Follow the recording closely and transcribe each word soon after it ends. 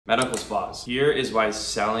Medical spas. Here is why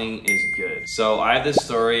selling is good. So I have this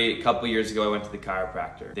story. A couple years ago, I went to the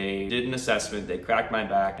chiropractor. They did an assessment, they cracked my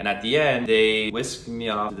back, and at the end, they whisked me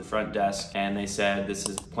off to the front desk and they said, this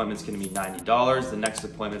appointment's gonna be $90. The next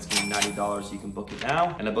appointment's gonna be $90. You can book it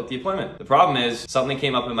now. And I booked the appointment. The problem is, something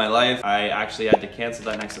came up in my life. I actually had to cancel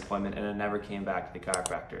that next appointment and I never came back to the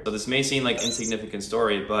chiropractor. So this may seem like an insignificant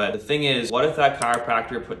story, but the thing is, what if that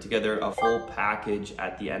chiropractor put together a full package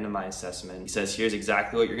at the end of my assessment? He says, here's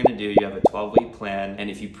exactly what you're gonna do. You have a 12-week plan, and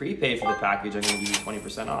if you prepay for the package, I'm gonna give you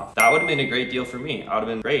 20% off. That would have been a great deal for me. I would have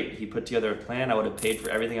been great. He put together a plan. I would have paid for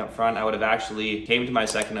everything up front. I would have actually came to my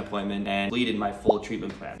second appointment and completed my full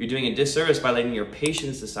treatment plan. You're doing a disservice by letting your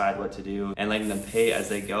patients decide what to do and letting them pay as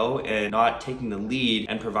they go and not taking the lead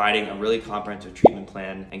and providing a really comprehensive treatment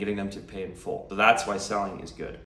plan and getting them to pay in full. So that's why selling is good.